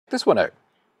this one out.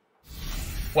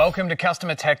 Welcome to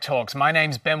Customer Tech Talks. My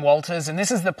name's Ben Walters, and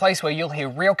this is the place where you'll hear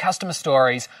real customer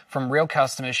stories from real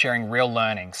customers sharing real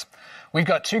learnings. We've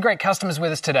got two great customers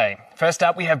with us today. First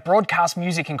up, we have Broadcast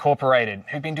Music Incorporated,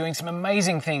 who've been doing some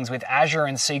amazing things with Azure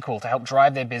and SQL to help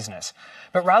drive their business.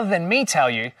 But rather than me tell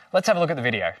you, let's have a look at the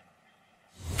video.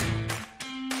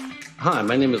 Hi,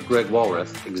 my name is Greg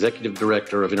Walrath, Executive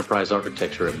Director of Enterprise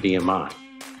Architecture at BMI.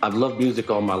 I've loved music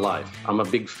all my life. I'm a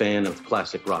big fan of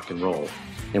classic rock and roll.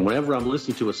 And whenever I'm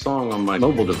listening to a song on my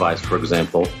mobile device, for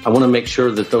example, I want to make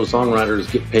sure that those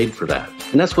songwriters get paid for that.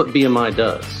 And that's what BMI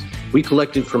does. We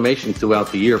collect information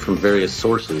throughout the year from various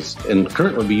sources, and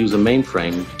currently we use a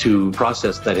mainframe to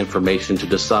process that information to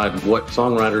decide what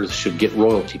songwriters should get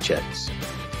royalty checks.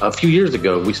 A few years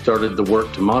ago, we started the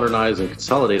work to modernize and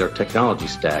consolidate our technology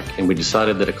stack, and we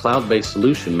decided that a cloud-based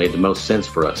solution made the most sense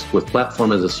for us, with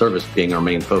platform as a service being our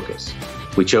main focus.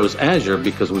 We chose Azure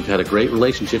because we've had a great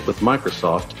relationship with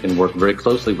Microsoft and worked very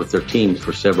closely with their teams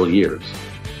for several years.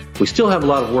 We still have a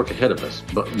lot of work ahead of us,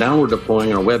 but now we're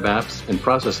deploying our web apps and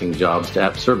processing jobs to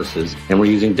app services, and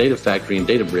we're using Data Factory and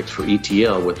Databricks for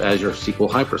ETL with Azure SQL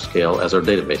Hyperscale as our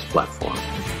database platform.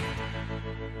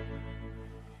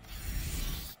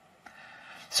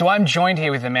 So I'm joined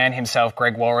here with the man himself,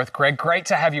 Greg Walrath. Greg, great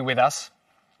to have you with us.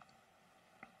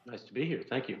 Nice to be here.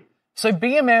 Thank you. So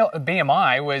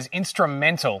BMI was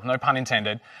instrumental, no pun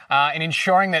intended, in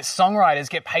ensuring that songwriters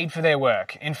get paid for their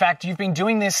work. In fact, you've been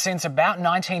doing this since about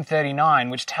 1939,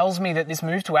 which tells me that this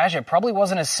move to Azure probably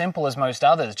wasn't as simple as most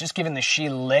others, just given the sheer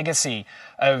legacy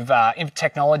of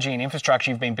technology and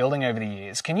infrastructure you've been building over the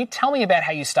years. Can you tell me about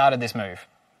how you started this move?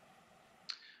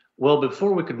 Well,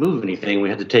 before we could move anything, we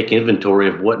had to take inventory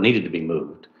of what needed to be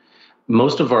moved.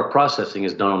 Most of our processing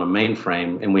is done on a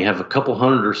mainframe, and we have a couple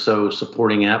hundred or so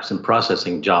supporting apps and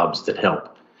processing jobs that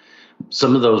help.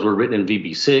 Some of those were written in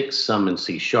VB6, some in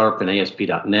C# and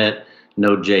ASP.NET,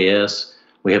 Node.js.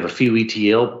 We have a few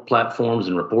ETL platforms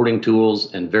and reporting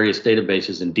tools and various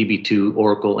databases in DB2,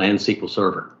 Oracle, and SQL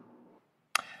Server.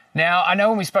 Now, I know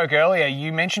when we spoke earlier,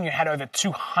 you mentioned you had over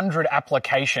 200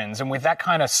 applications, and with that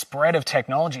kind of spread of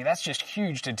technology, that's just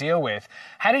huge to deal with.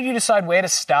 How did you decide where to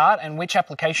start and which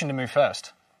application to move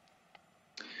first?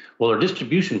 Well, our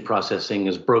distribution processing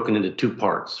is broken into two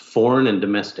parts, foreign and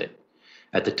domestic.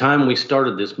 At the time we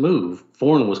started this move,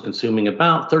 foreign was consuming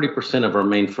about 30% of our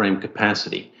mainframe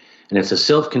capacity, and it's a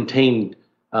self-contained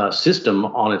system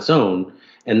on its own.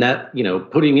 And that,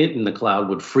 putting it in the cloud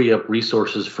would free up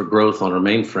resources for growth on our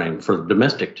mainframe for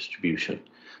domestic distribution.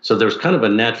 So there's kind of a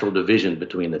natural division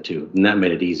between the two, and that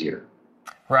made it easier.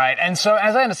 Right. And so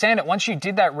as I understand it, once you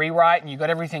did that rewrite and you got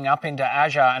everything up into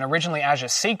Azure and originally Azure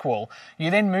SQL,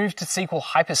 you then moved to SQL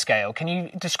Hyperscale. Can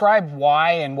you describe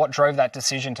why and what drove that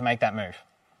decision to make that move?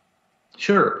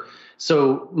 Sure.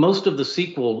 So most of the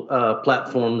SQL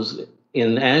platforms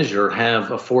in Azure have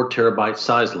a 4 terabyte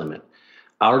size limit.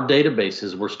 Our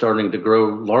databases were starting to grow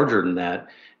larger than that,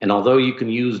 and although you can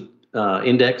use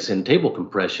index and table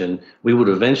compression, we would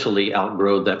eventually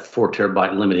outgrow that 4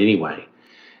 terabyte limit anyway.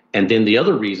 And then the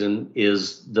other reason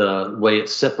is the way it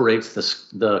separates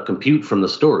the compute from the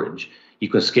storage. You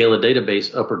can scale a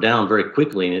database up or down very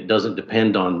quickly, and it doesn't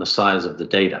depend on the size of the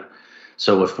data.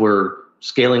 So if we're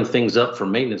scaling things up for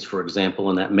maintenance, for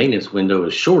example, and that maintenance window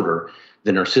is shorter,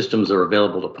 then our systems are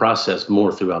available to process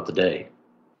more throughout the day.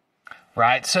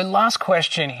 Right. So last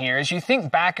question here. As you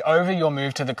think back over your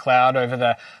move to the cloud over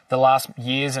the last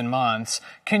years and months,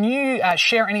 can you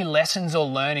share any lessons or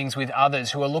learnings with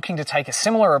others who are looking to take a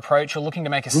similar approach or looking to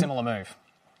make a similar move?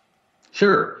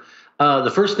 Sure. The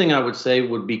first thing I would say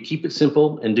would be keep it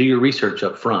simple and do your research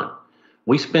up front.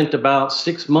 We spent about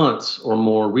 6 months or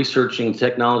more researching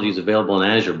technologies available in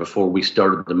Azure before we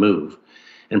started the move.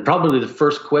 And probably the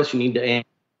first question you need to answer,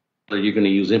 are you going to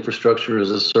use infrastructure as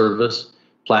a service,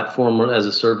 platform as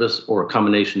a service, or a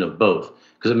combination of both,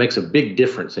 because it makes a big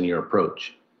difference in your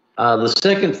approach. The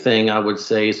second thing I would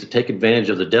say is to take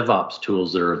advantage of the DevOps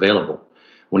tools that are available.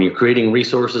 When you're creating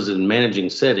resources and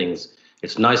managing settings,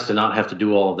 it's nice to not have to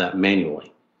do all of that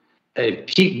manually.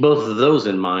 Keep both of those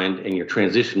in mind, and your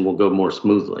transition will go more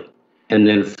smoothly. And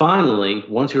then finally,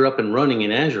 once you're up and running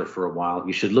in Azure for a while,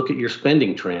 you should look at your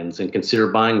spending trends and consider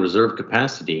buying reserve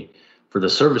capacity for the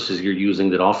services you're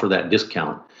using that offer that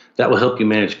discount. That will help you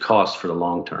manage costs for the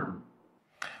long term.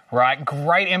 Right.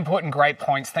 Great input and great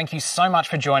points. Thank you so much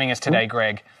for joining us today,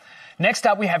 Greg. Next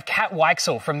up, we have Kat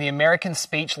Weichsel from the American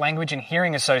Speech, Language and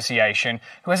Hearing Association,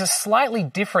 who has a slightly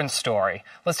different story.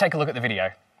 Let's take a look at the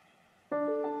video.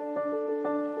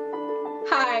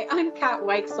 Hi, I'm Kat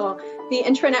Weichsel, the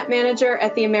Intranet Manager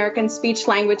at the American Speech,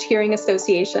 Language, Hearing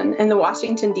Association in the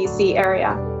Washington, D.C.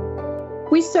 area.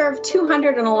 We serve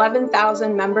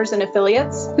 211,000 members and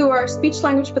affiliates who are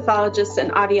speech-language pathologists and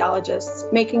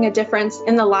audiologists, making a difference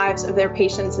in the lives of their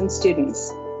patients and students.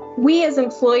 We as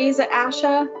employees at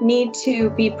ASHA need to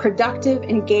be productive,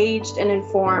 engaged, and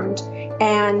informed,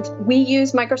 and we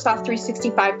use Microsoft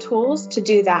 365 tools to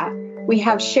do that. We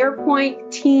have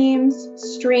SharePoint, Teams,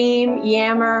 Stream,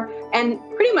 Yammer, and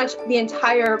pretty much the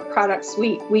entire product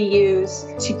suite we use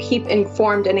to keep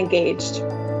informed and engaged.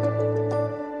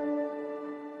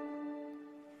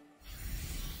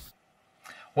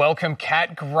 Welcome,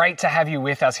 Kat. Great to have you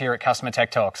with us here at Customer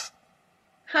Tech Talks.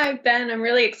 Hi, Ben. I'm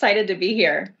really excited to be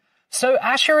here. So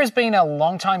ASHA has been a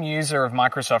long-time user of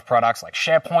Microsoft products like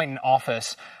SharePoint and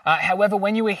Office. However,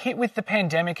 when you were hit with the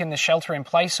pandemic and the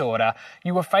shelter-in-place order,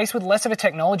 you were faced with less of a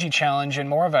technology challenge and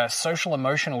more of a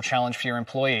social-emotional challenge for your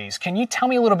employees. Can you tell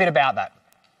me a little bit about that?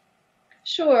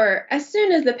 Sure. As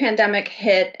soon as the pandemic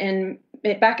hit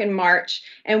back in March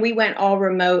and we went all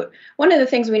remote, one of the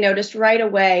things we noticed right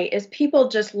away is people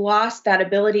just lost that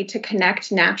ability to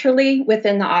connect naturally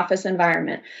within the office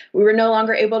environment. We were no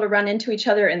longer able to run into each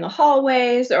other in the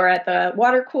hallways or at the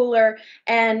water cooler,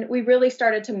 and we really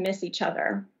started to miss each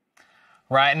other.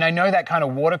 Right, and I know that kind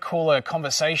of water cooler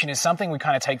conversation is something we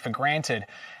kind of take for granted.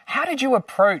 How did you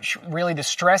approach really the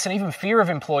stress and even fear of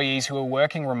employees who are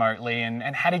working remotely, and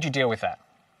how did you deal with that?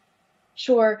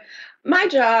 Sure. My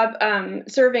job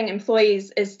serving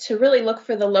employees is to really look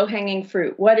for the low-hanging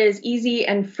fruit, what is easy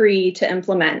and free to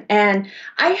implement. And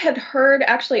I had heard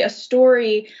actually a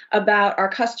story about our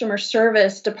customer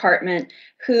service department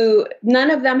who none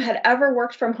of them had ever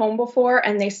worked from home before,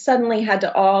 and they suddenly had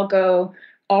to all go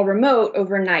all remote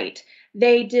overnight.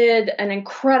 They did an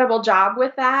incredible job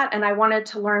with that, and I wanted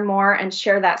to learn more and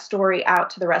share that story out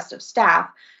to the rest of staff.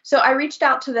 So I reached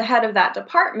out to the head of that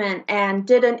department and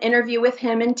did an interview with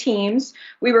him in Teams.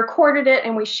 We recorded it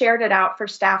and we shared it out for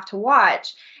staff to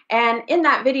watch. And in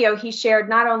that video, he shared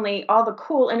not only all the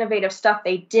cool, innovative stuff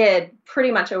they did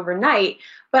pretty much overnight,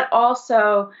 but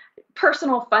also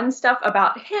personal fun stuff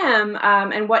about him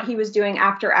and what he was doing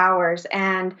after hours.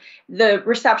 And the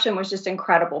reception was just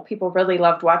incredible. People really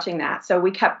loved watching that. So we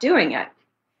kept doing it.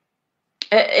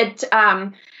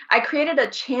 I created a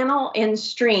channel in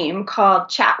Stream called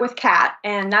Chat with Kat,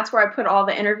 and that's where I put all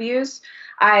the interviews.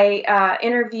 I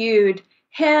interviewed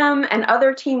him and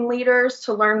other team leaders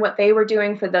to learn what they were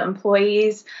doing for the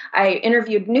employees. I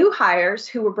interviewed new hires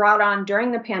who were brought on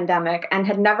during the pandemic and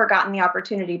had never gotten the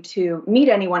opportunity to meet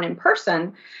anyone in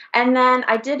person. And then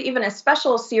I did even a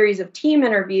special series of team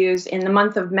interviews in the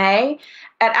month of May.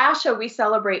 At ASHA, we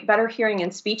celebrate Better Hearing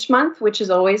and Speech Month, which is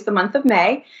always the month of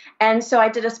May. And so I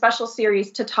did a special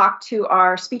series to talk to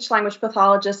our speech language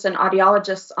pathologists and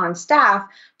audiologists on staff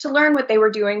to learn what they were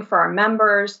doing for our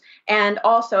members, and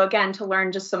also, again, to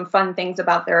learn just some fun things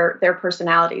about their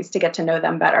personalities to get to know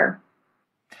them better.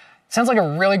 Sounds like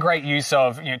a really great use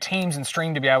of Teams and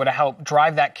Stream to be able to help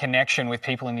drive that connection with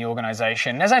people in the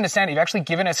organization. And as I understand it, you've actually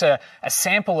given us a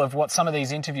sample of what some of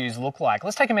these interviews look like.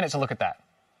 Let's take a minute to look at that.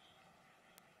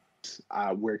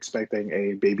 We're expecting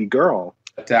a baby girl.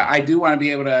 But I do want to be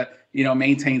able to,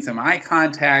 maintain some eye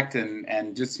contact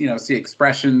and just, see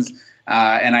expressions.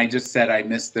 And I just said I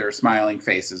miss their smiling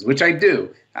faces, which I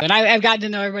do. And I've gotten to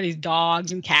know everybody's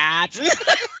dogs and cats and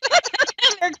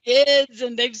their kids,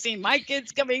 and they've seen my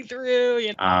kids coming through.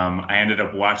 I ended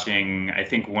up watching, I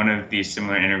think, one of these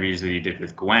similar interviews that you did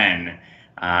with Gwen.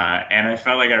 And I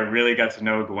felt like I really got to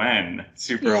know Gwen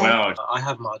super well. I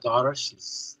have my daughter.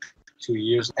 She's 2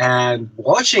 years. And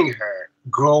watching her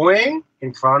growing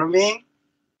in front of me,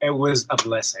 it was a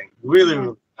blessing.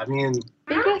 Really, I mean...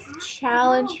 Biggest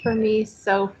challenge for me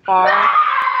so far...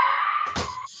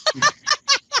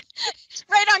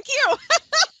 Right on cue!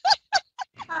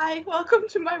 Hi, welcome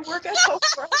to my work at home.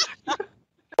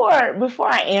 Before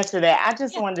I answer that, I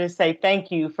just wanted to say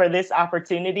thank you for this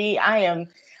opportunity. I'm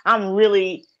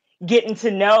really getting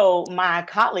to know my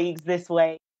colleagues this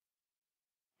way.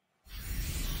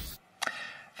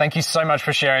 Thank you so much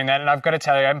for sharing that. And I've got to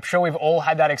tell you, I'm sure we've all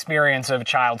had that experience of a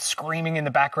child screaming in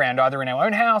the background, either in our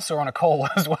own house or on a call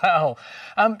as well.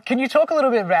 Can you talk a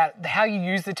little bit about how you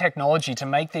use the technology to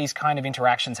make these kind of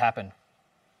interactions happen?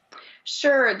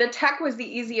 Sure. The tech was the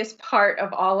easiest part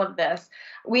of all of this.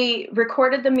 We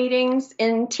recorded the meetings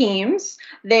in Teams.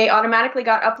 They automatically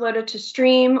got uploaded to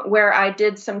Stream, where I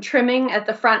did some trimming at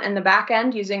the front and the back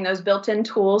end using those built-in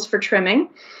tools for trimming.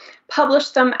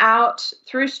 Published them out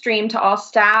through Stream to all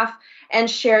staff, and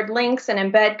shared links and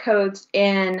embed codes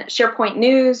in SharePoint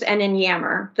News and in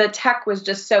Yammer. The tech was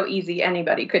just so easy,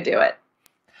 anybody could do it.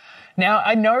 Now,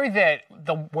 I know that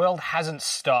the world hasn't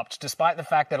stopped, despite the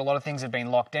fact that a lot of things have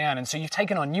been locked down. And so you've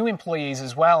taken on new employees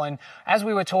as well. And as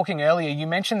we were talking earlier, you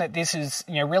mentioned that this has,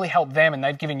 really helped them, and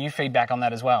they've given you feedback on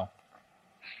that as well.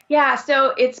 Yeah,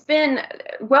 so it's been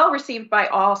well received by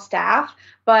all staff,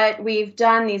 but we've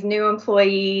done these new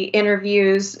employee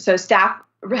interviews. So staff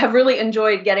have really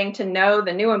enjoyed getting to know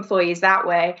the new employees that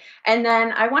way. And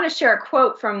then I want to share a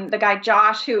quote from the guy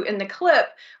Josh, who in the clip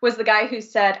was the guy who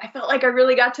said, "I felt like I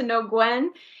really got to know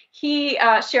Gwen." He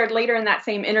shared later in that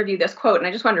same interview this quote, and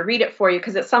I just wanted to read it for you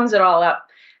because it sums it all up.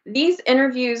 "These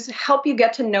interviews help you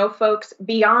get to know folks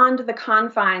beyond the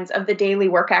confines of the daily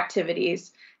work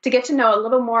activities. To get to know a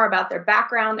little more about their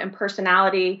background and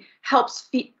personality helps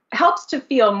to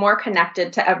feel more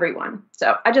connected to everyone."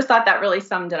 So I just thought that really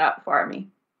summed it up for me.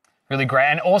 Really great,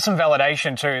 and awesome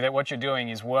validation too that what you're doing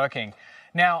is working.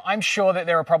 Now, I'm sure that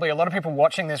there are probably a lot of people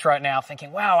watching this right now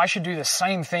thinking, wow, I should do the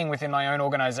same thing within my own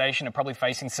organization and probably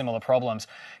facing similar problems.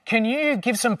 Can you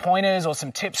give some pointers or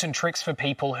some tips and tricks for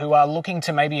people who are looking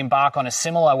to maybe embark on a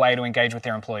similar way to engage with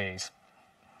their employees?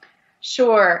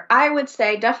 Sure. I would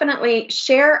say definitely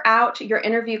share out your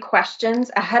interview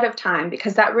questions ahead of time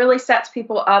because that really sets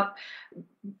people up,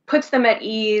 puts them at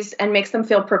ease, and makes them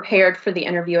feel prepared for the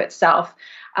interview itself.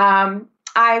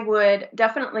 I would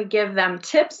definitely give them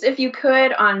tips, if you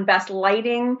could, on best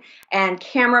lighting and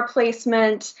camera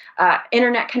placement,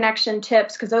 internet connection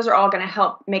tips, because those are all going to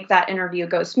help make that interview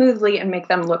go smoothly and make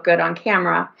them look good on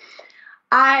camera.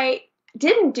 I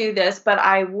didn't do this, but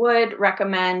I would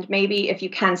recommend maybe if you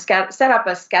can set up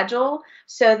a schedule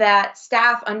so that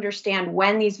staff understand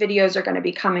when these videos are going to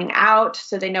be coming out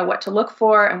so they know what to look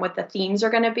for and what the themes are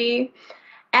going to be.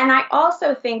 And I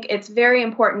also think it's very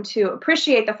important to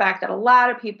appreciate the fact that a lot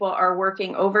of people are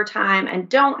working overtime and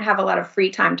don't have a lot of free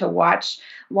time to watch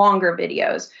longer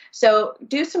videos. So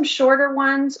do some shorter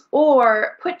ones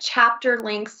or put chapter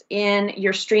links in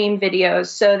your stream videos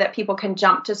so that people can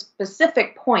jump to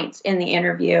specific points in the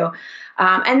interview.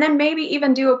 And then maybe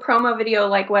even do a promo video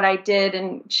like what I did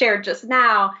and shared just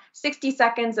now, 60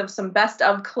 seconds of some best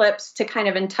of clips to kind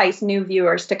of entice new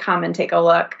viewers to come and take a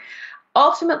look.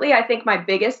 Ultimately, I think my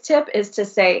biggest tip is to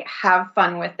say, have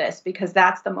fun with this, because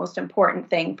that's the most important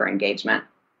thing for engagement.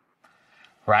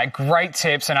 Right, great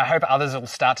tips, and I hope others will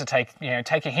start to take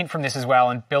a hint from this as well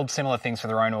and build similar things for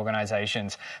their own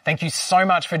organizations. Thank you so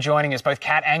much for joining us, both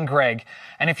Kat and Greg.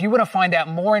 And if you want to find out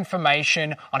more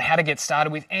information on how to get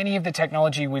started with any of the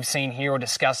technology we've seen here or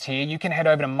discussed here, you can head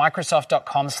over to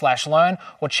microsoft.com/learn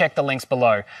or check the links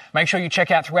below. Make sure you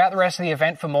check out throughout the rest of the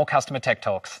event for more customer tech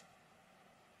talks.